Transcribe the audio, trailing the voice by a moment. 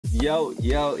Yo,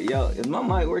 is my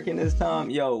mic working this time?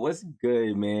 Yo, what's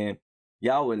good, man?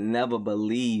 Y'all would never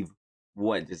believe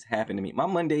what just happened to me. My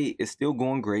Monday is still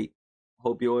going great.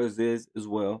 Hope yours is as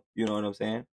well. You know what I'm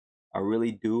saying? I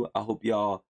really do. I hope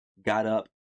y'all got up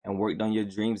and worked on your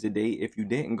dreams today. If you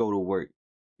didn't go to work,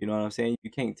 you know what I'm saying? You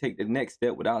can't take the next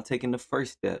step without taking the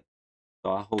first step.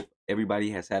 So I hope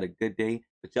everybody has had a good day.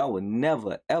 But y'all would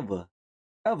never, ever,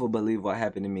 ever believe what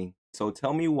happened to me. So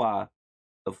tell me why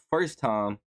the first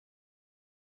time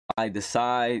I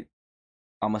decide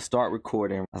I'm gonna start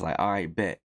recording, I was like, all right,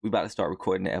 bet. We about to start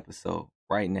recording the episode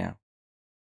right now.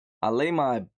 I lay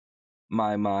my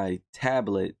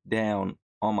tablet down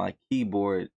on my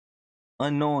keyboard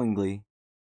unknowingly,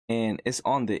 and it's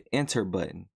on the enter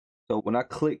button. So when I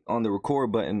click on the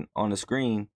record button on the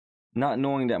screen, not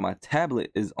knowing that my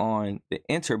tablet is on the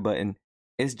enter button,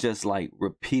 it's just like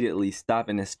repeatedly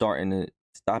stopping and starting.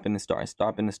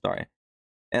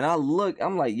 And I look,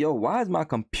 I'm like, yo, why is my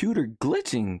computer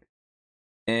glitching?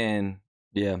 And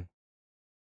yeah,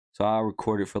 so I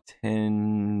recorded for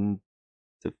 10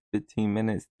 to 15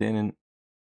 minutes then.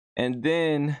 And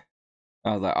then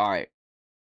I was like, all right,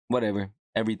 whatever.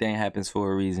 Everything happens for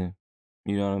a reason.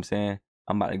 You know what I'm saying?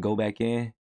 I'm about to go back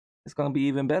in. It's going to be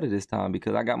even better this time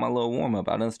because I got my little warm up.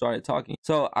 I done started talking.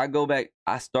 So I go back.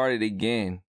 I started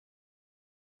again.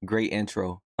 Great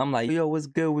intro. I'm like, yo, what's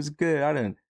good? What's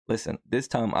good? Listen, this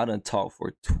time I done talked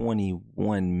for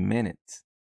 21 minutes.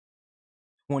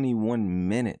 21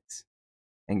 minutes.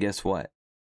 And guess what?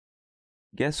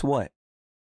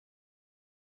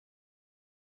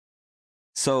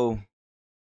 So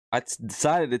I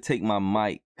decided to take my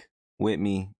mic with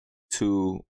me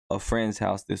to a friend's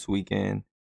house this weekend.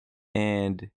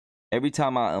 And every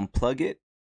time I unplug it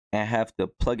and have to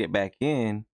plug it back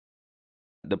in,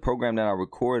 the program that I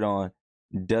record on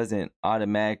doesn't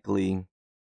automatically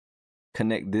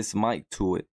connect this mic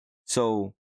to it.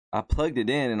 So I plugged it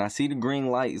in and I see the green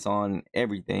lights on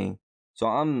everything. So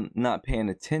I'm not paying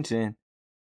attention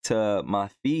to my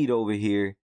feed over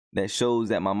here that shows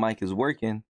that my mic is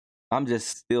working. I'm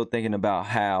just still thinking about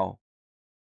how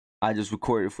I just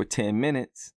recorded for 10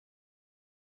 minutes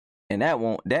and that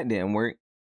didn't work.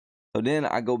 So then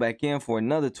I go back in for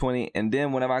another 20, and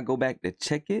then whenever I go back to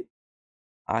check it,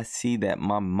 I see that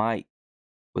my mic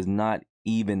was not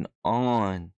even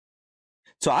on.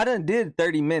 So I done did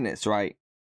 30 minutes, right?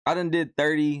 I done did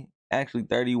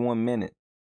 31 minutes.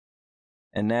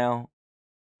 And now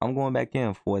I'm going back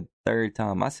in for a third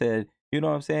time. I said, you know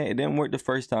what I'm saying? It didn't work the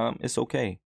first time. It's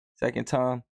okay. Second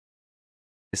time,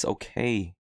 it's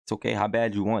okay. It's okay. How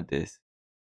bad you want this?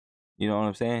 You know what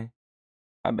I'm saying?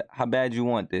 How bad you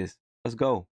want this? Let's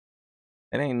go.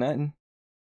 It ain't nothing.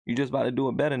 You just about to do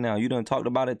it better now. You done talked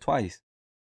about it twice.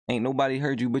 Ain't nobody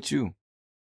heard you but you.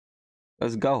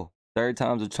 Let's go. Third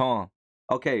time's a charm.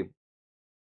 Okay.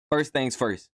 First things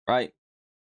first, right?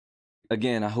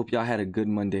 Again, I hope y'all had a good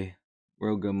Monday.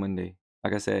 Real good Monday.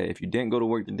 Like I said, if you didn't go to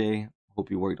work today, I hope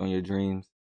you worked on your dreams.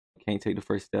 Can't take the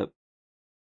first step.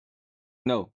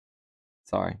 No.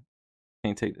 Sorry.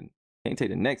 Can't take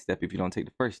the next step if you don't take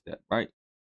the first step, right?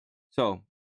 So,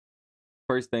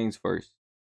 first things first.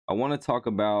 I want to talk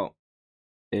about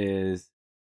is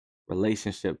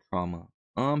relationship trauma.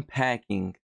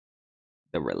 Unpacking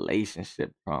the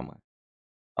relationship trauma.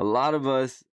 A lot of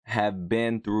us have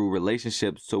been through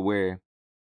relationships to where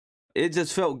it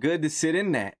just felt good to sit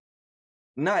in that.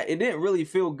 It didn't really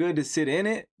feel good to sit in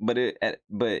it,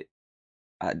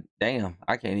 damn,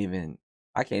 I can't even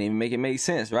make it make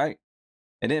sense, right?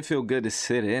 It didn't feel good to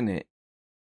sit in it.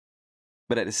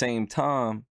 But at the same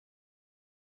time,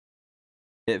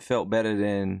 it felt better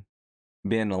than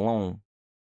being alone.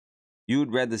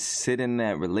 You'd rather sit in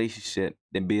that relationship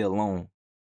than be alone.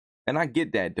 And I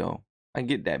get that though. I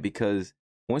get that because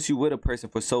once you're with a person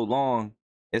for so long,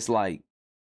 it's like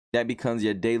that becomes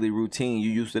your daily routine.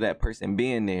 You used to that person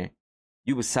being there.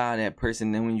 You beside that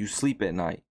person, then when you sleep at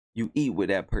night, you eat with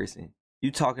that person.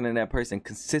 You talking to that person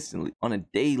consistently on a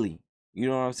daily. You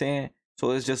know what I'm saying?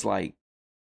 So it's just like,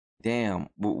 damn,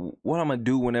 what I'm gonna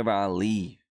do whenever I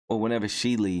leave or whenever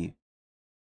she leave.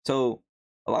 So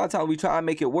a lot of times we try to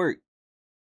make it work,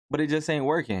 but it just ain't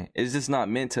working. It's just not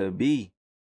meant to be.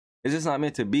 It's just not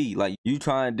meant to be. Like you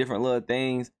trying different little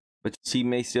things, but she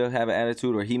may still have an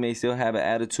attitude or he may still have an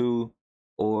attitude,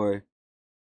 or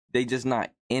they just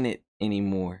not in it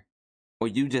anymore, or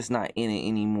you just not in it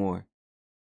anymore.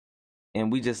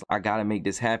 And I gotta make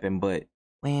this happen. But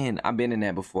man, I've been in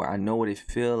that before. I know what it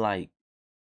feel like.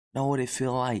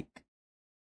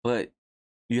 But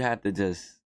you have to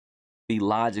just be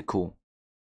logical.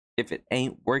 If it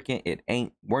ain't working, it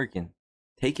ain't working.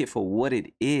 Take it for what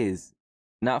it is,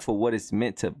 not for what it's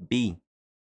meant to be.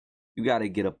 You got to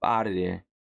get up out of there.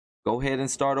 Go ahead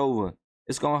and start over.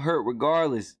 It's going to hurt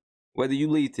regardless. Whether you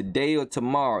leave today or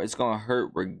tomorrow, it's going to hurt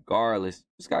regardless.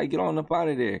 Just got to get on up out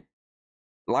of there.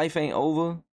 Life ain't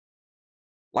over.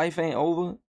 Life ain't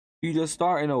over. You just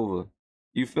starting over.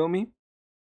 You feel me?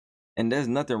 And there's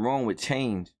nothing wrong with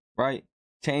change, right?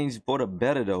 Change for the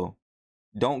better, though.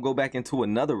 Don't go back into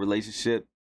another relationship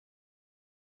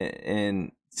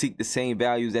and seek the same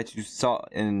values that you saw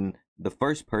in the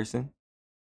first person.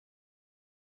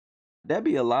 That'd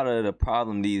be a lot of the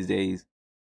problem these days.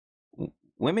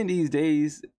 Women these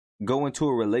days go into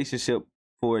a relationship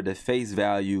for the face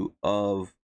value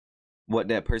of what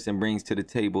that person brings to the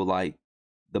table, like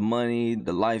the money,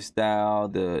 the lifestyle,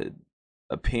 the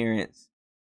appearance.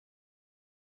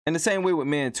 And the same way with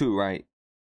men too, right?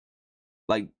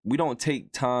 Like, we don't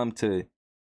take time to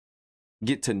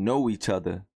get to know each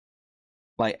other.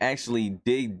 Like, actually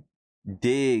dig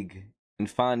and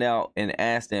find out and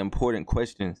ask the important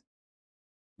questions.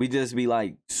 We just be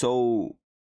like so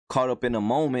caught up in the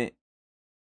moment,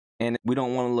 and we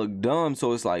don't want to look dumb,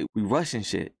 so it's like we rushing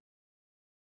shit.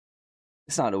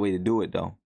 It's not the way to do it,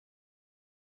 though.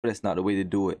 That's not the way to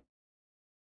do it.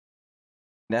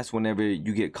 That's whenever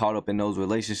you get caught up in those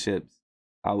relationships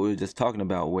I was just talking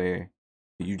about, where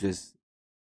you just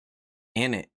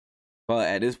in it. But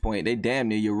at this point, they damn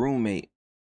near your roommate.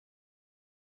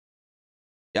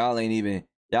 Y'all ain't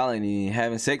even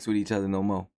having sex with each other no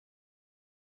more.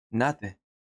 Nothing.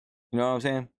 You know what I'm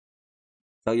saying?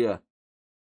 So yeah,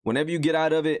 whenever you get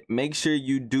out of it, make sure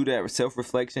you do that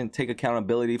self-reflection. Take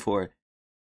accountability for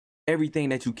everything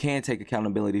that you can take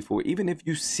accountability for. Even if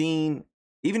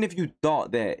you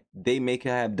thought that they may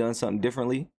have done something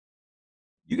differently,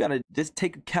 you gotta just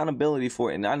take accountability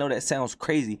for it. And I know that sounds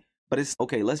crazy, but it's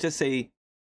okay. Let's just say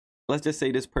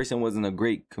this person wasn't a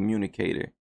great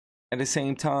communicator. At the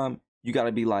same time, you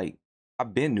gotta be like,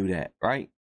 I've been knew that, right?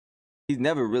 She's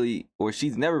never really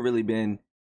been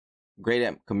great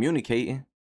at communicating.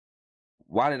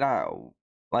 Why did I,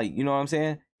 like, you know what I'm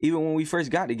saying? Even when we first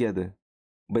got together.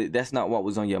 But that's not what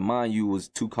was on your mind. You was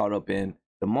too caught up in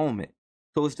the moment.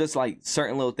 So it's just like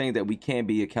certain little things that we can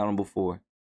be accountable for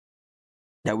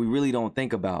that we really don't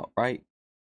think about, right?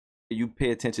 You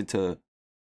pay attention to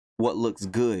what looks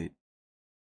good,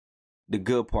 the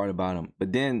good part about them.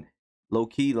 But then low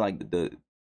key, like the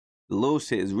little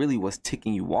shit is really what's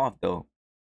ticking you off, though.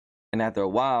 And after a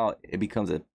while, it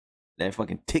becomes that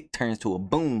fucking tick turns to a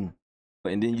boom.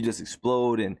 And then you just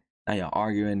explode, and now you're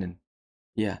arguing, and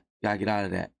yeah, gotta get out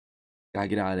of that. Gotta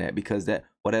get out of that, because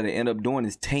what that'll end up doing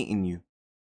is tainting you,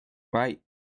 right?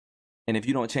 And if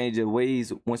you don't change your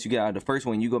ways, once you get out of the first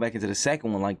one, you go back into the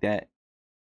second one like that.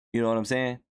 You know what I'm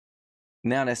saying?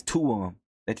 Now that's two of them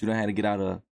that you don't have to get out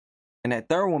of. And that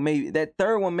third one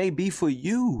may be for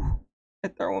you.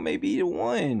 That third one may be the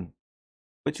one.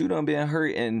 But you done been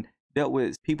hurt and dealt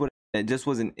with people that just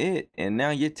wasn't it, and now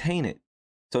you're tainted.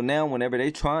 So now whenever they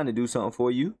trying to do something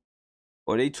for you,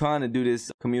 or they trying to do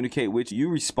this, communicate with you, you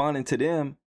responding to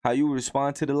them how you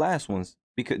respond to the last ones.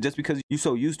 Because you're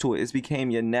so used to it, it's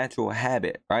became your natural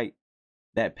habit, right?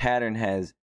 That pattern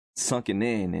has sunken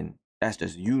in, and that's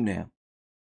just you now.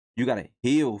 You gotta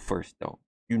heal first, though.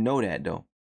 You know that, though.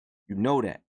 You know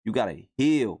that. You gotta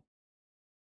heal.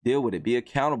 Deal with it. Be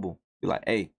accountable. Be like,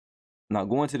 hey, I'm not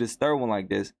going to this third one like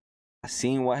this. I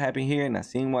seen what happened here, and I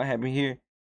seen what happened here.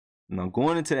 I'm not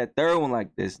going into that third one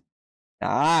like this.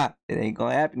 It ain't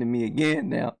gonna happen to me again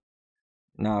now.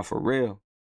 Nah, for real.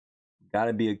 You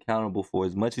gotta be accountable for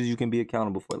as much as you can be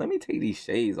accountable for. Let me take these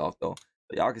shades off, though,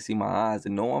 so y'all can see my eyes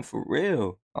and know I'm for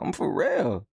real. I'm for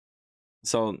real.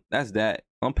 So that's that.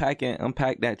 Unpack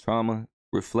that trauma.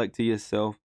 Reflect to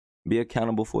yourself. Be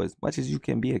accountable for as much as you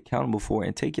can be accountable for,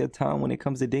 and take your time when it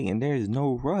comes to dating. There is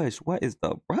no rush. What is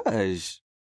the rush?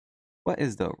 What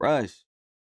is the rush?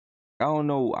 I don't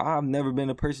know. I've never been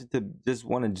a person to just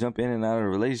want to jump in and out of a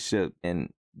relationship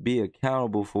and be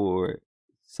accountable for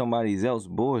somebody else's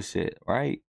bullshit,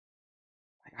 right?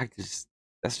 That's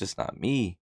just not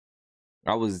me.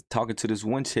 I was talking to this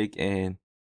one chick, and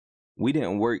we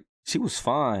didn't work. She was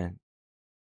fine,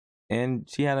 and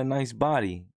she had a nice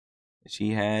body.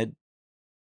 She had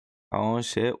her own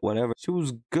shit, whatever. She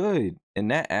was good in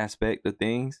that aspect of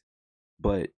things,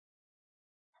 but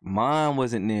mine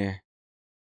wasn't there.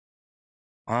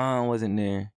 Mine wasn't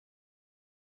there.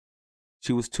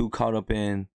 She was too caught up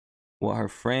in what her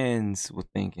friends were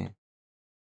thinking,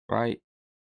 right?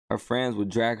 Her friends would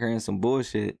drag her in some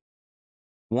bullshit.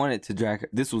 Wanted to drag her.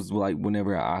 This was like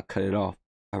whenever I cut it off.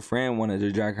 Her friend wanted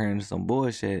to drag her into some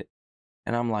bullshit.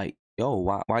 And I'm like, yo,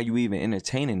 why are you even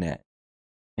entertaining that?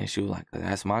 And she was like,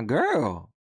 that's my girl.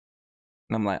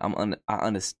 And I'm like, I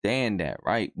understand that,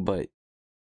 right? But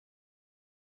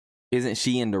isn't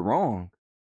she in the wrong?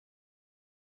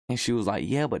 And she was like,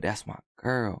 yeah, but that's my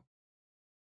girl.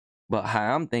 But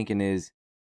how I'm thinking is,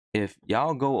 if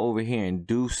y'all go over here and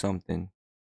do something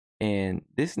and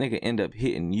this nigga end up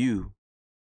hitting you,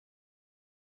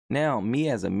 now me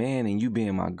as a man and you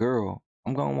being my girl,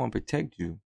 I'm going to want to protect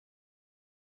you.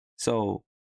 So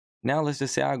now let's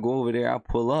just say I go over there, I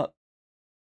pull up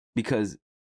because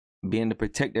being the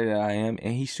protector that I am,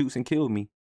 and he shoots and kills me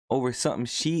over something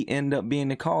she ended up being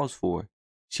the cause for.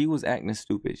 She was acting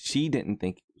stupid. She didn't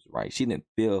think it was right. She didn't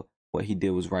feel what he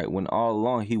did was right when all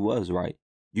along he was right.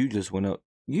 You just went up.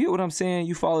 You get what I'm saying?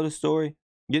 You follow the story.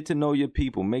 Get to know your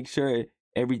people. Make sure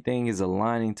everything is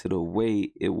aligning to the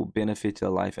way it will benefit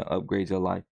your life and upgrade your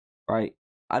life, right?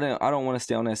 I don't want to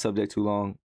stay on that subject too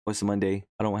long. It's Monday.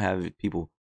 I don't have people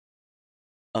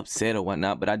upset or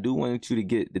whatnot, but I do want you to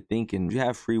get to thinking. You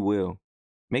have free will.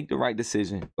 Make the right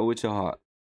decision. Go with your heart.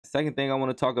 Second thing I want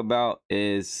to talk about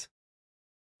is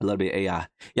a little bit AI.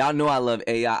 Y'all know I love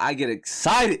AI. I get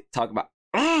excited talking about.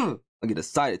 I get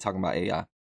excited talking about AI.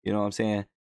 You know what I'm saying?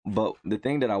 But the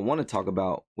thing that I want to talk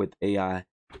about with AI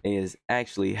is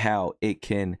actually how it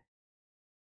can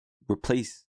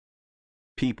replace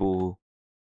people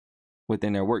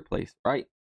within their workplace, right?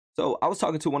 So I was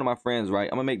talking to one of my friends, right?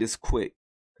 I'm gonna make this quick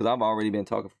because I've already been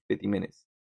talking for 50 minutes,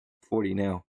 40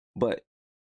 now. But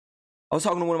I was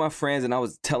talking to one of my friends and I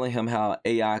was telling him how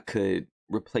AI could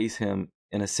replace him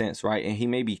in a sense, right? And he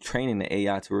may be training the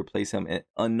AI to replace him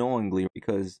unknowingly,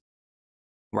 because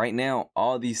right now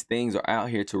all these things are out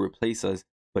here to replace us,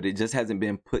 but it just hasn't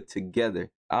been put together.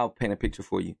 I'll paint a picture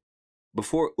for you.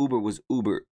 Before Uber was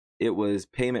Uber, it was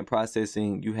payment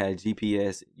processing. You had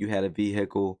GPS, you had a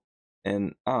vehicle,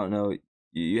 and I don't know,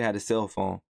 you had a cell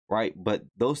phone, right? But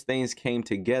those things came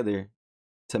together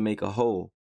to make a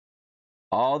whole.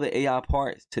 All the AI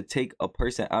parts to take a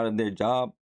person out of their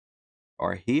job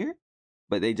are here,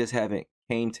 but they just haven't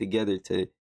came together to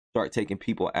start taking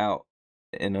people out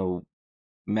in a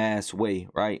mass way,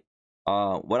 right?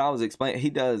 What I was explaining, he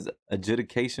does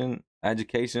education,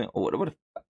 or what?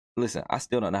 Listen, I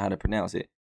still don't know how to pronounce it.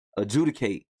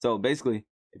 Adjudicate. So basically,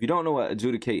 if you don't know what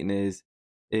adjudicating is,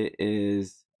 it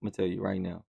is. I'm gonna tell you right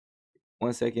now.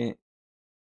 1 second,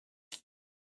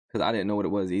 because I didn't know what it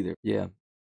was either. Yeah,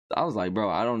 I was like, bro,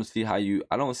 I don't see how you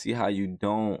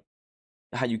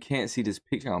can't see this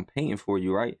picture I'm painting for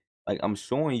you, right? Like, I'm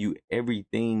showing you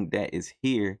everything that is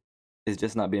here is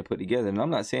just not being put together. And I'm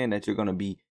not saying that you're gonna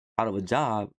be out of a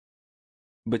job,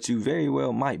 but you very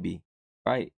well might be,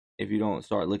 right? If you don't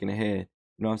start looking ahead.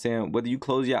 You know what I'm saying? Whether you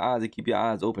close your eyes or keep your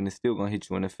eyes open, it's still gonna hit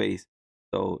you in the face.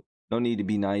 So no need to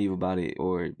be naive about it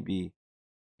or it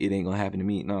ain't gonna happen to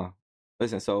me. No.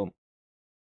 Listen, so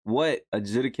what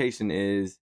adjudication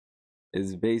is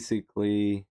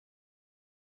basically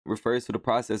refers to the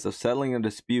process of settling a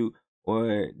dispute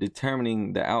or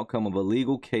determining the outcome of a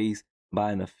legal case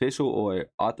by an official or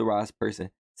authorized person,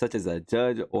 such as a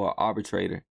judge or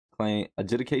arbitrator.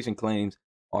 Adjudication claims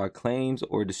are claims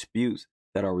or disputes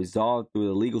that are resolved through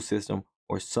the legal system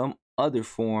or some other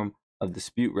form of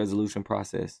dispute resolution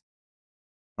process.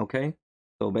 Okay?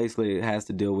 So basically it has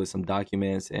to deal with some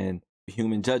documents and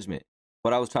human judgment.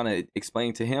 What I was trying to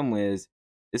explain to him was,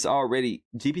 it's already,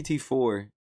 GPT-4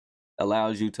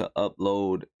 allows you to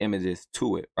upload images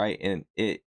to it, right? And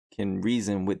it can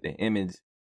reason with the image.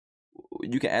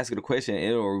 You can ask it a question,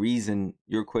 it'll reason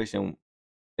your question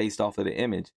based off of the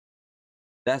image.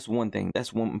 That's one thing.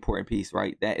 That's one important piece,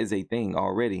 right? That is a thing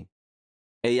already.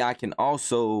 AI can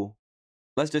also,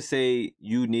 let's just say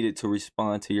you needed to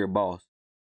respond to your boss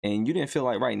and you didn't feel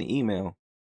like writing an email.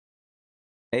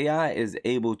 AI is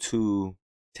able to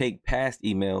take past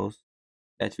emails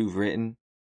that you've written,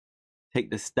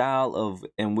 take the style of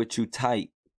in which you type,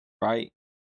 right?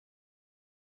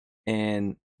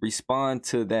 And respond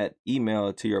to that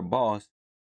email to your boss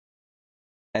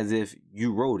as if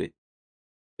you wrote it.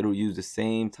 It'll use the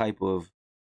same type of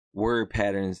word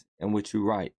patterns in which you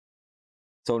write.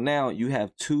 So now you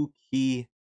have two key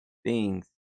things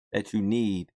that you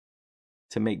need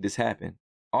to make this happen.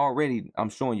 Already, I'm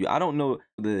showing you. I don't know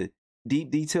the deep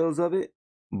details of it,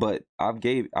 but I've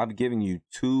given you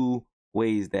two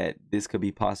ways that this could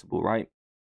be possible, right?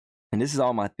 And this is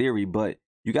all my theory, but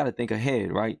you got to think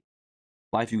ahead, right?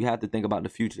 Life, you have to think about the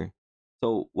future.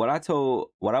 So what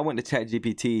I went to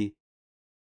ChatGPT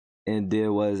and did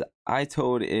was I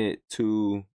told it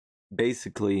to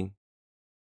basically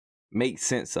make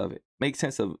sense of it, make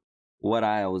sense of what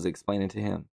I was explaining to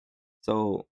him.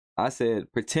 So I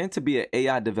said, pretend to be an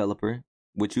AI developer,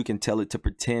 which you can tell it to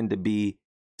pretend to be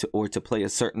or to play a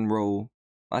certain role,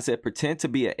 I said, pretend to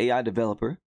be an AI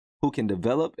developer who can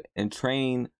develop and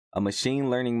train a machine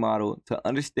learning model to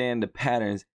understand the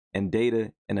patterns and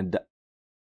data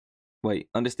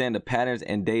understand the patterns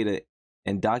and data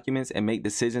and documents and make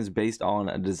decisions based on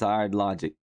a desired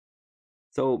logic.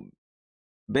 So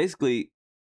basically,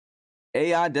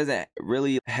 AI doesn't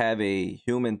really have a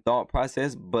human thought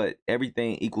process, but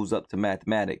everything equals up to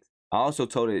mathematics. I also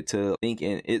told it to think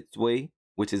in its way,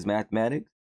 which is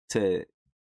mathematics, to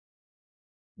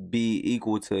be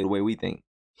equal to the way we think.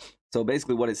 So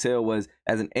basically what it said was,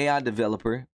 as an AI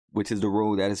developer, which is the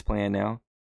role that it's playing now,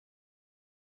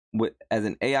 as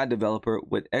an AI developer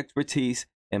with expertise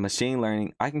in machine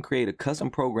learning, I can create a custom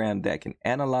program that can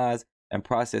analyze and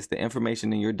process the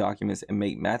information in your documents and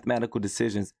make mathematical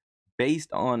decisions based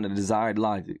on the desired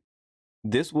logic.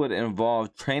 This would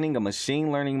involve training a machine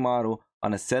learning model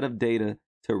on a set of data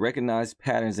to recognize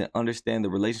patterns and understand the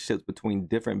relationships between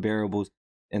different variables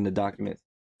in the documents.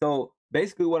 So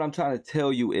basically what I'm trying to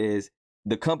tell you is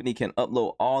the company can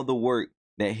upload all the work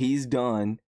that he's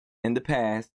done in the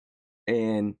past,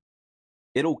 and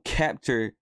it'll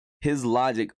capture his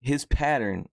logic, his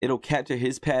pattern. It'll capture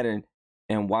his pattern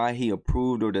and why he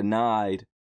approved or denied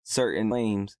certain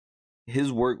claims.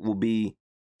 His work will be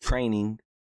training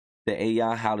the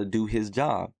AI how to do his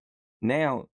job.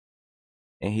 Now,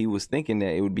 and he was thinking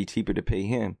that it would be cheaper to pay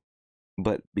him,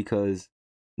 but because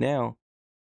now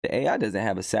the AI doesn't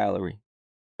have a salary,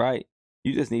 right?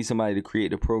 You just need somebody to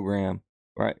create the program,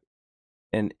 right?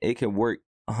 And it can work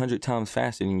 100 times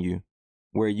faster than you.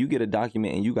 Where you get a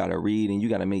document and you got to read and you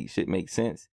got to make shit make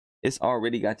sense. It's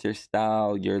already got your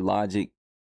style, your logic,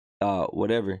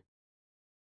 whatever.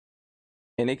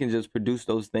 And it can just produce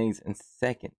those things in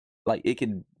seconds. Like, it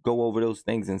can go over those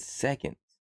things in seconds.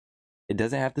 It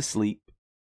doesn't have to sleep.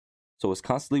 So it's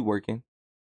constantly working.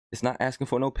 It's not asking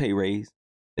for no pay raise.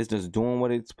 It's just doing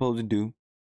what it's supposed to do.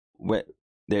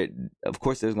 Of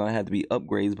course, there's going to have to be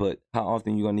upgrades, but how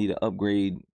often you going to need an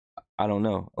upgrade? I don't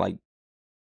know. Like,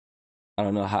 I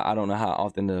don't know how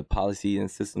often the policy and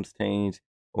systems change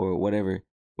or whatever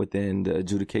within the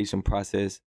adjudication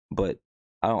process, but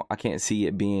I can't see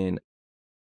it being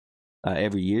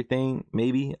every year thing.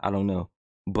 Maybe, I don't know,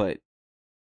 but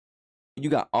you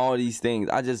got all these things.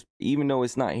 Even though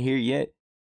it's not here yet,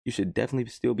 you should definitely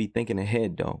still be thinking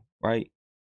ahead though, right?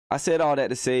 I said all that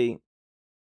to say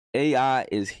AI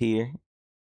is here,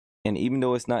 and even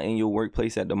though it's not in your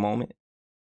workplace at the moment,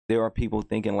 there are people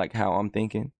thinking like how I'm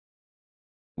thinking.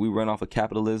 We run off of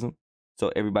capitalism,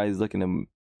 so everybody's looking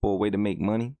for a way to make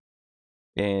money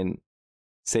and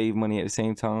save money at the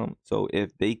same time. So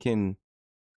if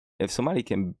somebody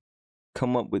can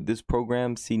come up with this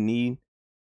program, see need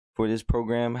for this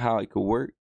program, how it could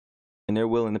work, and they're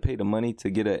willing to pay the money to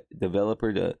get a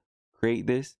developer to create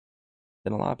this,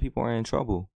 then a lot of people are in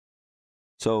trouble.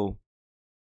 So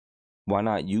why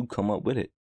not you come up with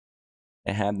it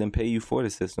and have them pay you for the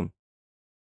system?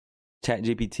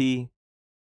 ChatGPT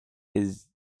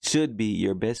should be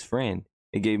your best friend.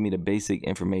 It gave me the basic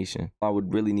information. All I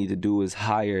would really need to do is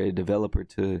hire a developer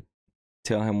to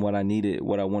tell him what I needed,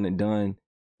 what I wanted done.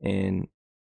 And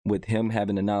with him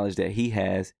having the knowledge that he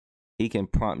has, he can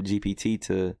prompt GPT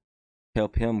to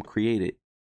help him create it.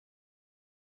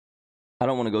 I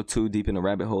don't want to go too deep in the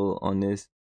rabbit hole on this,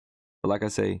 but like I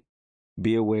say,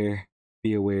 be aware,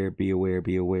 be aware, be aware,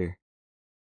 be aware.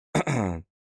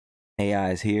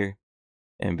 AI is here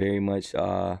and very much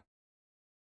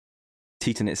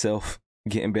teaching itself,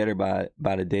 getting better by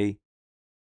the day.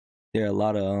 There are a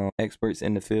lot of experts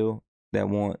in the field that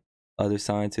want other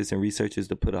scientists and researchers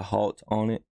to put a halt on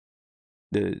it,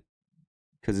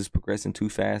 because it's progressing too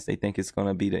fast. They think it's going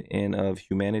to be the end of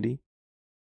humanity.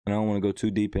 And I don't want to go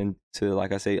too deep into,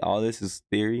 like I say, all this is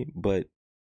theory, but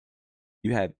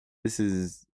this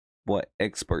is what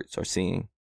experts are seeing.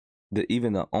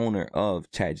 Even the owner of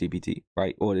ChatGPT,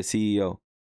 right, or the CEO,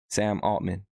 Sam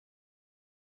Altman.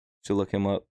 So look him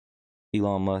up,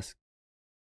 Elon Musk.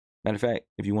 Matter of fact,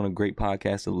 if you want a great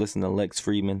podcast to listen to Lex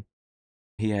Friedman,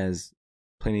 he has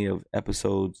plenty of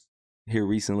episodes here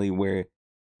recently where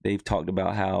they've talked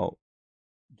about how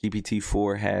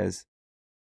GPT-4 has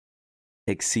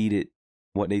exceeded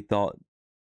what they thought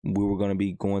we were going to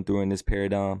be going through in this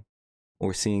paradigm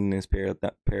or seeing this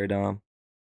paradigm.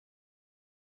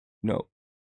 No.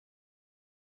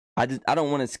 I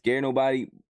don't want to scare nobody.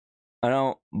 I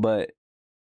don't, but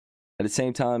at the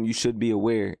same time, you should be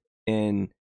aware, and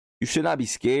you should not be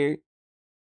scared.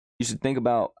 You should think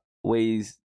about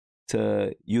ways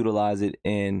to utilize it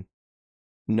and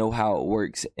know how it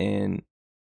works and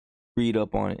read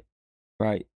up on it,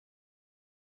 right?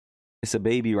 It's a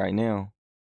baby right now,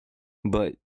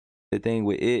 but the thing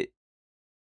with it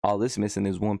All it's missing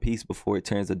is one piece before it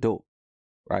turns adult,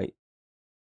 right?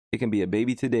 It can be a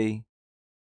baby today,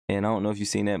 and I don't know if you've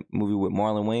seen that movie with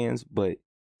Marlon Wayans, but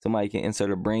somebody can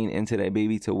insert a brain into that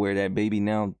baby to where that baby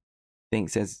now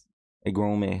thinks as a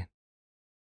grown man.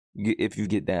 If you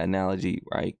get that analogy,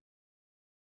 right?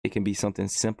 It can be something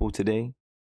simple today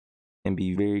and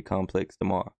be very complex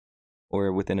tomorrow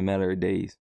or within a matter of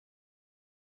days.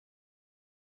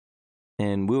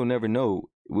 And we'll never know.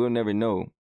 We'll never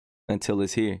know until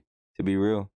it's here, to be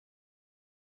real.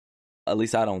 At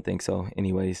least I don't think so,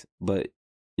 anyways. But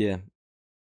yeah,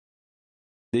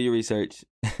 do your research.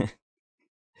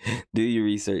 Do your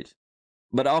research.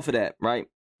 But off of that, right?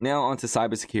 Now onto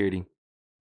cybersecurity.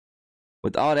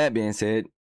 With all that being said,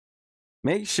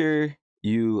 make sure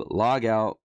you log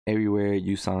out everywhere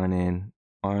you sign in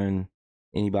on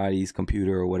anybody's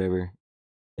computer or whatever.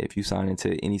 If you sign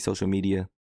into any social media,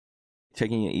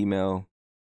 checking your email,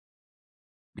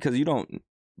 because you don't,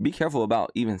 be careful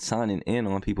about even signing in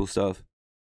on people's stuff.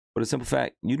 For the simple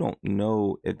fact, you don't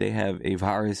know if they have a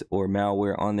virus or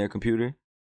malware on their computer.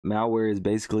 Malware is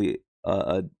basically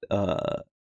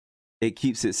it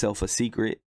keeps itself a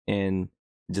secret and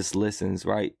just listens,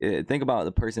 right? Think about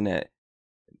the person that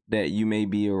you may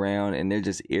be around and they're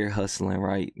just ear hustling,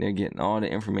 right? They're getting all the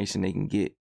information they can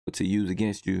get to use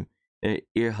against you. They're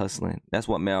ear hustling. That's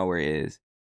what malware is.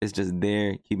 It's just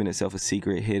there, keeping itself a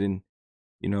secret, hidden.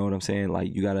 You know what I'm saying?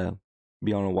 Like, you gotta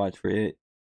be on the watch for it.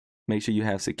 Make sure you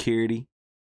have security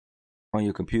on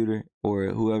your computer or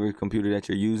whoever computer that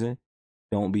you're using.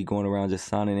 Don't be going around just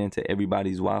signing into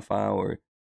everybody's Wi-Fi or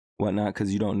whatnot,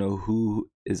 because you don't know who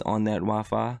is on that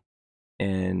Wi-Fi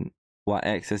and what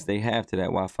access they have to that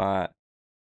Wi-Fi,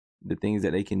 the things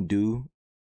that they can do,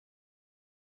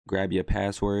 grab your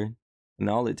password. And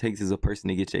all it takes is a person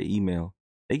to get your email.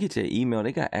 They get your email,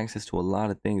 they got access to a lot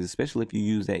of things, especially if you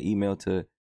use that email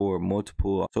for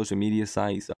multiple social media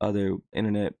sites, other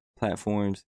internet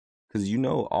platforms. Because you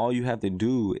know, all you have to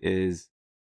do is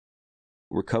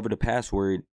recover the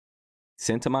password,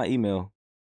 send to my email.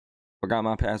 Forgot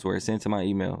my password, send to my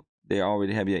email. They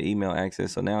already have your email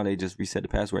access, so now they just reset the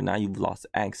password. Now you've lost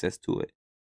access to it.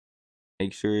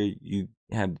 Make sure you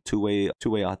have the two-way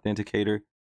authenticator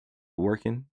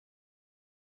working.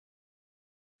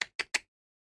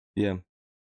 Yeah.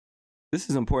 This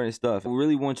is important stuff. We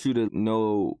really want you to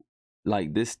know,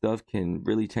 like, this stuff can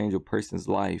really change a person's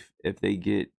life if they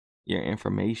get your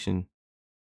information,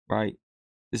 right?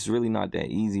 It's really not that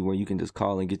easy where you can just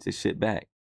call and get your shit back.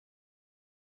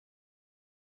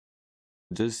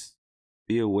 Just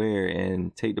be aware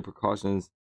and take the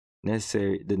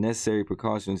necessary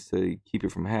precautions to keep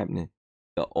it from happening.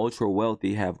 The ultra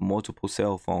wealthy have multiple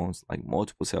cell phones, like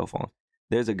multiple cell phones.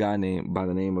 There's a guy by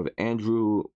the name of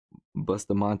Andrew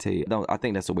Bustamante. I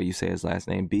think that's the way you say his last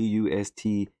name.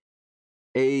 Bustamante.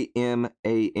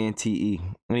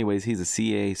 Anyways, he's a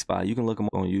CA spy. You can look him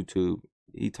up on YouTube.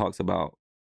 He talks about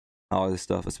all this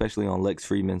stuff, especially on Lex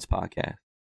Friedman's podcast.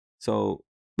 So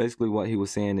basically what he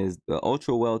was saying is the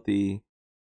ultra wealthy,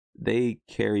 they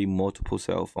carry multiple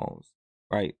cell phones,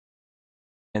 right?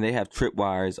 And they have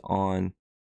tripwires on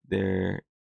their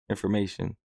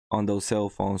information on those cell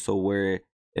phones. So where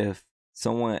if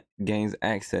someone gains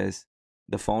access,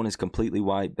 the phone is completely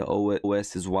wiped, the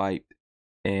OS is wiped,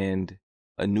 and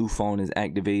a new phone is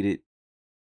activated,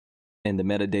 and the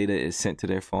metadata is sent to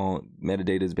their phone.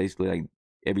 Metadata is basically like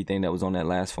everything that was on that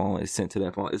last phone is sent to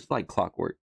that phone. It's like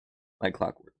clockwork. Like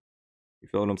clockwork. You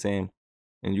feel what I'm saying?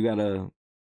 And you gotta,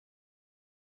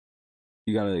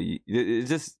 it's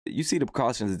just, you see the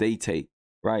precautions they take,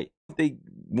 right?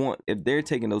 If they're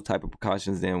taking those type of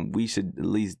precautions, then we should at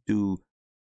least do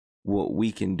what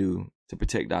we can do to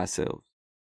protect ourselves.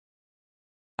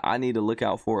 I need to look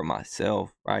out for it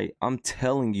myself, right? I'm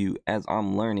telling you as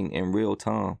I'm learning in real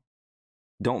time.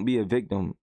 Don't be a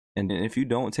victim. And then if you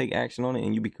don't take action on it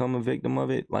and you become a victim of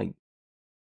it, like,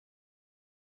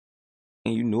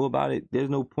 and you knew about it, there's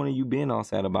no point in you being all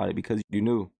sad about it because you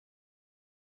knew.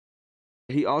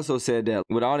 He also said that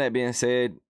with all that being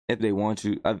said, if they want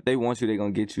you, they're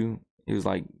going to get you. He was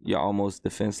like, you're almost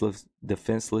defenseless.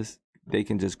 They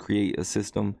can just create a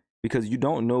system because you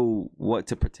don't know what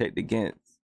to protect against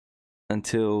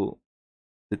until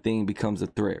the thing becomes a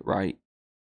threat, right?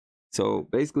 So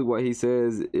basically what he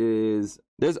says is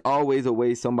there's always a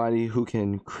way, somebody who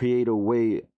can create a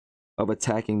way of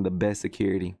attacking the best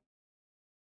security.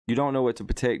 You don't know what to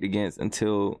protect against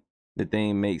until the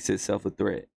thing makes itself a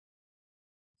threat.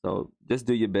 So just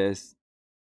do your best.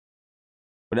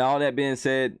 With all that being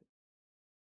said,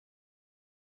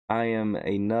 I am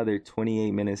another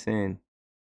 28 minutes in.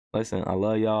 Listen, I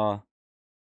love y'all.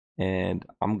 And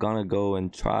I'm going to go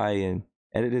and try and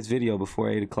edit this video before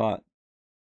 8 o'clock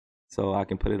so I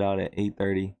can put it out at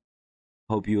 8:30.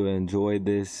 Hope you enjoyed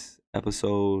this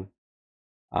episode.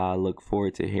 I look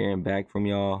forward to hearing back from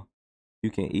y'all.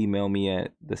 You can email me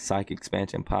at the Psych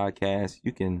Expansion Podcast.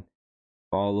 You can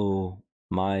follow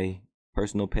my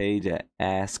personal page at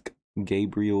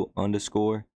AskGabriel_ on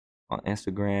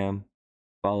Instagram.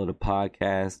 Follow the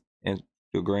podcast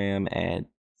Instagram at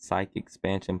Psych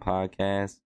Expansion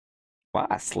Podcast. Why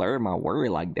I slurred my word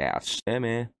like that? Yeah,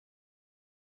 man.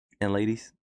 And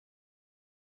ladies,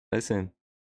 listen.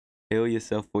 Heal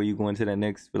yourself before you go into that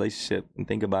next relationship and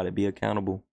think about it. Be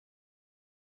accountable.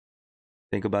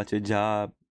 Think about your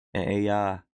job and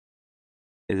AI.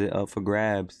 Is it up for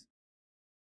grabs?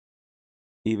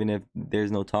 Even if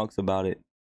there's no talks about it,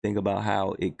 think about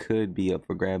how it could be up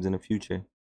for grabs in the future.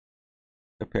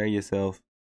 Prepare yourself.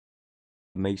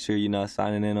 Make sure you're not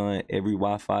signing in on every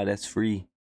Wi-Fi that's free.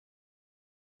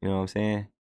 You know what I'm saying?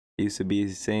 It used to be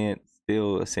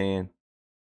still a saying,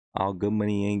 all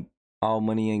money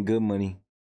ain't good money.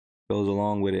 Goes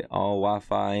along with it. All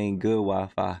Wi-Fi ain't good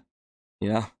Wi-Fi.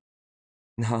 You know?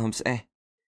 Know what I'm saying?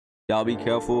 Y'all be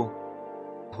careful.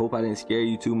 Hope I didn't scare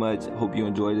you too much. Hope you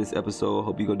enjoyed this episode.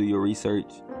 Hope you go do your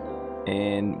research.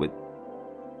 And with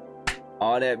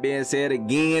all that being said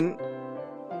again,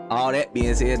 all that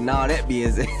being said,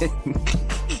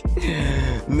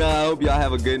 I hope y'all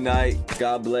have a good night.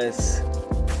 God bless.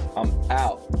 I'm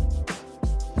out.